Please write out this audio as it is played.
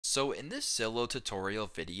So in this Zillow tutorial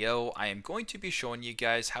video, I am going to be showing you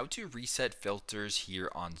guys how to reset filters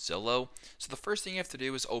here on Zillow. So the first thing you have to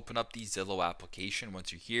do is open up the Zillow application.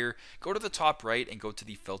 Once you're here, go to the top right and go to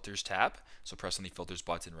the filters tab. So press on the filters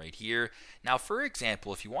button right here. Now, for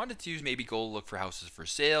example, if you wanted to maybe go look for houses for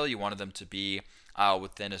sale, you wanted them to be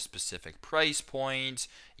within a specific price point,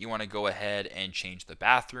 you want to go ahead and change the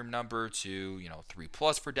bathroom number to 3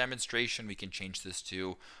 plus for demonstration. We can change this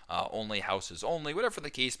to only houses only, whatever the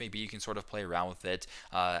case may be. You can sort of play around with it,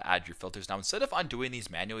 add your filters. Now, instead of undoing these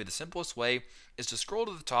manually, the simplest way is to scroll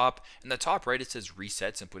to the top. In the top right, it says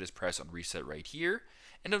reset. Simply just press on reset right here,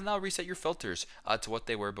 and it'll now reset your filters to what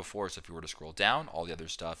they were before. So if you were to scroll down, all the other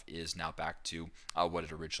stuff is now back to what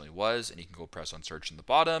it originally was, and you can go press on search in the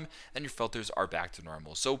bottom, and your filters are back to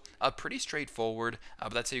normal. So pretty straightforward,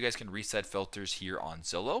 but that's how you guys can reset filters here on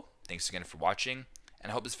Zillow. Thanks again for watching,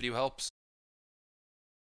 and I hope this video helps.